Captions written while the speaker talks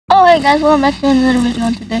Oh hey guys, welcome back to another video,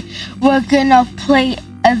 and today we're gonna play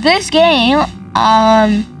this game.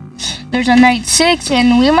 There's a night 6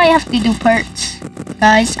 and we might have to do parts.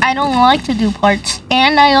 Guys, I don't like to do parts.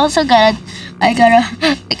 And I also gotta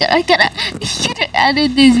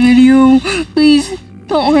edit this video. Please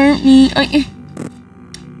don't hurt me.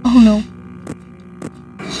 Oh no.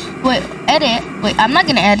 Wait, edit. Wait, I'm not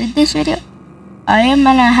gonna edit this video. I am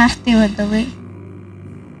gonna have to delete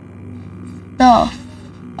stuff.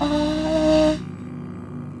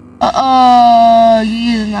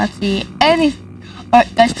 You did not see anything.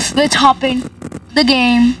 Alright guys, let's hop in the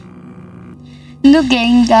game. The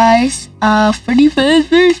game, guys. Freddy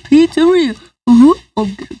Fazbear's Pizzeria. I'm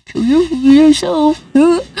gonna kill you yourself.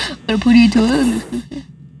 I'm gonna put you to it.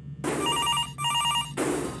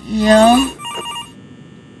 Yeah.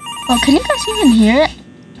 Oh, can you guys even hear it?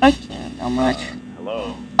 I can't that much.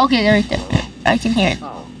 Hello. Okay, there, right there. I can hear it.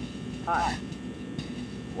 Oh, hi.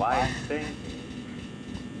 Why staying?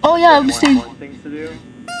 Oh yeah, I'm staying. More things to do?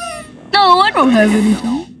 No, I don't have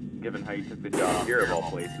anything. Given how you took the job here of all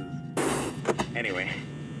places. Anyway,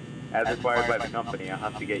 as required by the company, I'll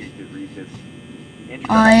have to get you to read this introduction.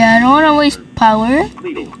 I don't want to waste power.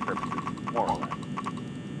 Legal purposes, more or less.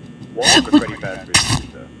 Welcome to Freddy Fazbear's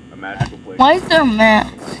Pizza, a magical place. Why is there a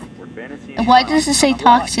mask? Where fantasy And why does it say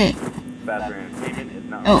toxic? Fazbear Entertainment is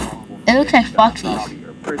not Oh, it looks like Foxy's.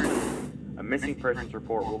 A missing persons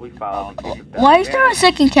report will be filed in case of death. Why is there a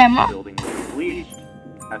second camera? Building will be bleached.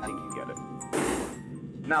 I think you get it.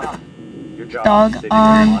 Now, your job Dog, is to sit here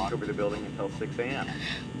and watch over the building until 6 a.m.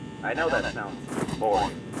 I know that sounds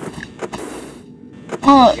boring.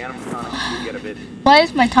 Oh, The animatronics do get a bit why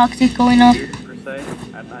is my toxic going off? weird, per se,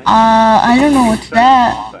 at night. I don't know what's Shutting them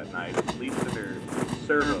that. off at night leads to their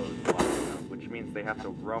servos blocking up, which means they have to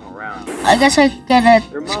roam around. I guess I gotta.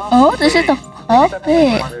 Oh, this is the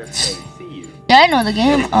puppet. Yeah, I know the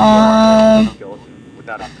game. Skeleton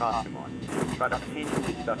without his costume on. Try to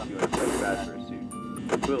painfully stuff you in a Freddy Fazbear suit,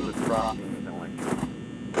 filled with frosting and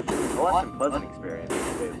electrons. A less than pleasant experience, to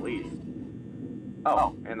say the least.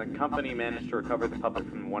 Oh, and the company managed to recover the puppet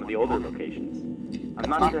from one of the older locations. I'm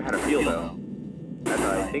not sure how to feel though, as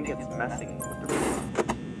I think it's messing with the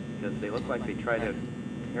robots, because they look like they try to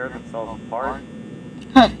tear themselves apart.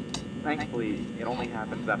 Huh. Thankfully, it only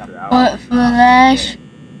happens after hours. What flash?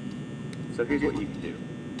 So here's what you can do.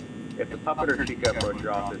 If the puppet or Chica approach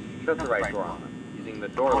your office, shut the right door on them, using the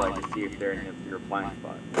door light to see if they're in your blind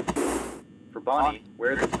spot. For Bonnie,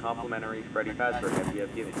 wear this complimentary Freddy Fazbear head we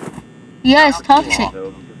have given you. Yeah, it's toxic.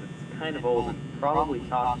 Though, because it's kind of old and probably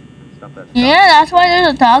toxic from stuff that's Yeah, that's why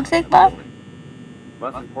there's a toxic bug.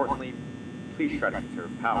 Most importantly, please try to conserve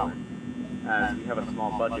power, as we have a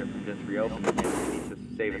small budget from just reopening it and we need to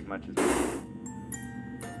save as much as we can.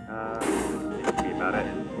 That seems to be about it. So,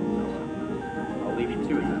 I'll leave you to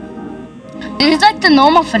it then. This is like the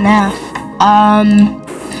normal FNAF.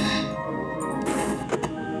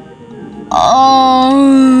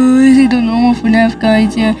 Oh, this is the normal FNAF,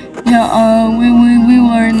 guys. Yeah,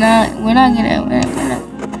 we're not gonna.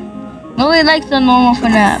 Nobody likes the normal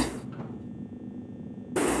FNAF.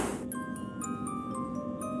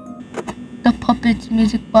 The puppets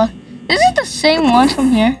music box. This is the same one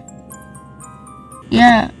from here.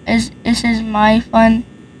 Yeah, it says my fun.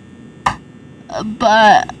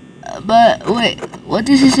 But wait, what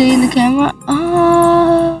does it say in the camera?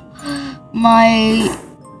 My.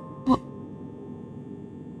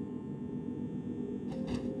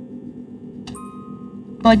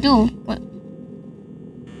 What do? What?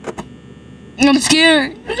 I'm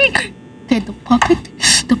scared. Okay, the puppet.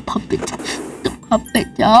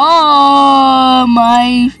 Oh,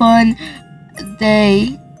 my fun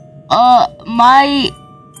day. My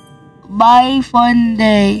fun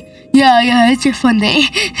day. Yeah, it's your fun day.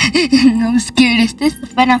 I'm scared. Is this the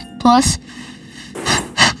FNAF Plus?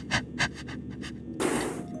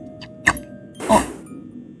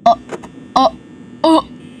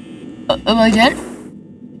 Am I dead?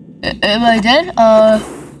 Am I dead?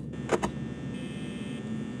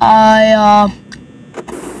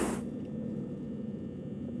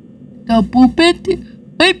 The puppet.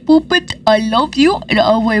 Hey, puppet, I love you.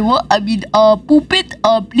 And wait, what? I mean, puppet,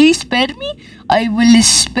 please spare me. I will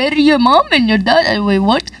spare your mom and your dad. And wait,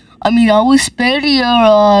 what? I mean, I will spare your.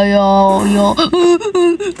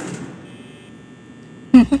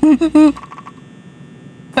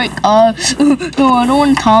 Like, no, I don't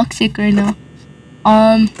want toxic right now.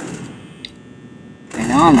 Right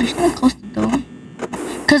now I'm just gonna close the door.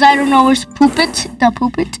 Cause I don't know where's the puppet.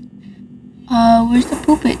 Where's the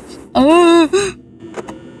puppet?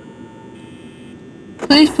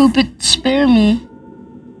 Please, puppet, spare me.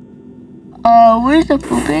 Where's the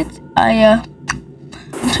puppet?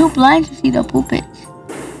 I'm too blind to see the puppets.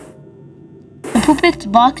 The puppet's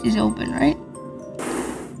box is open, right?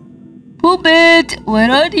 Puppet,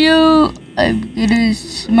 where are you? I'm gonna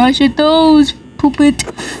smash your toes, puppet.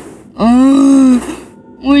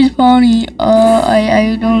 Where's Bonnie?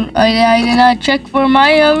 I did not check for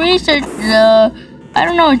my research. I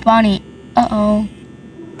don't know where's Bonnie. Uh-oh.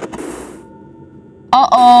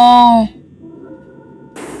 Uh-oh.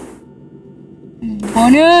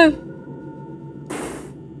 Bonnie?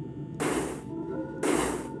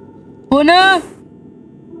 Bonnie?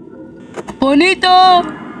 Bonita?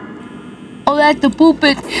 Oh, that's the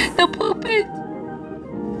puppet. The puppet.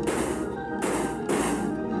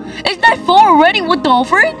 Is that 4 already with the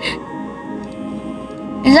offering?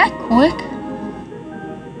 Is that quick?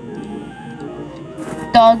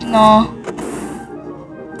 Dog, no.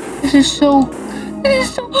 This is so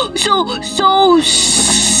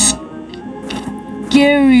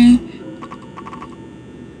scary.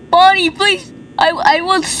 Bonnie, please. I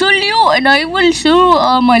will sue you and I will sue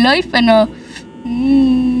my life and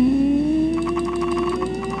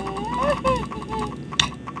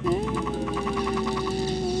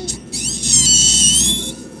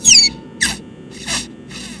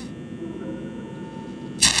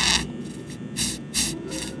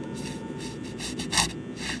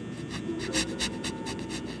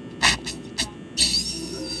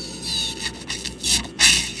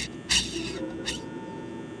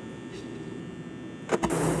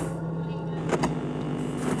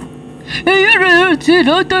Hey,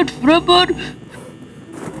 not that forever.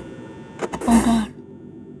 Oh god.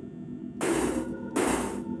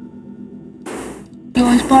 Yo,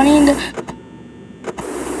 is Bonnie in the...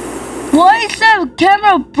 Why is that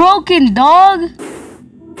camera broken, dog?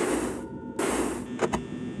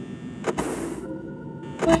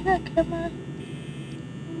 Why is that camera?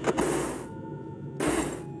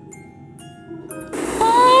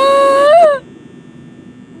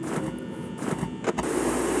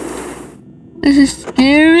 This is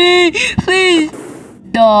scary. Please.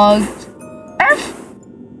 Dog. Arf.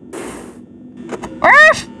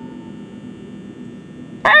 Arf.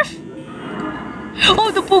 Arf.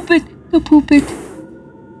 Oh, the puppet. The puppet.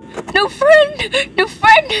 No friend. No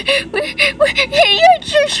friend. You're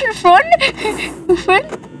just your friend. No friend.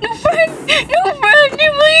 No friend. No friend.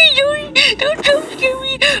 Please don't jump scare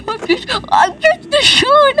me. I'm just the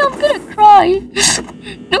son. I'm gonna cry.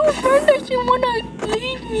 No friend doesn't wanna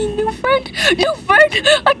leave me. No friend. No friend.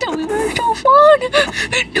 I thought we were so fun.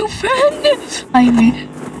 No friend. I mean.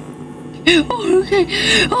 Oh, okay.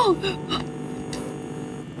 Oh.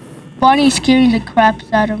 Bonnie's scaring the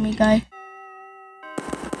craps out of me, guys.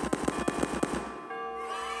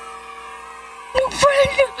 No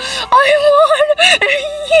friend. I won.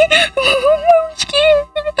 I'm scared.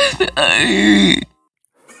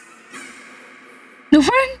 No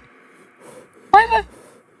friend.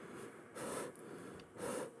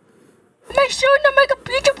 Am I showing them like a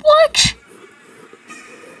pizza box?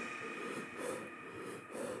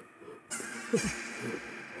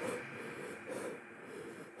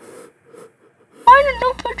 I don't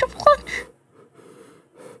know pizza box.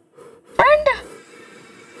 Friend,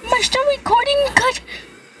 am I still recording? Because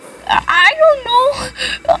I don't know.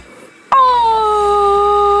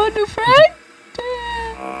 Oh, the friend.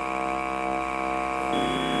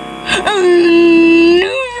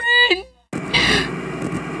 No friend.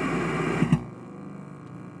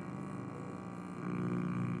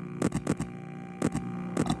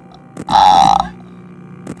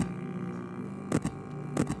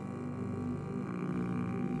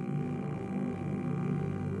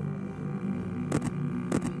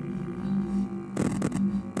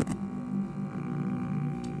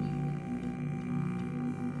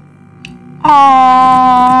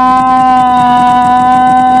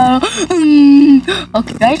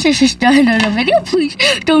 Okay guys, this is the end of the video. Please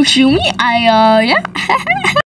don't sue me. Yeah.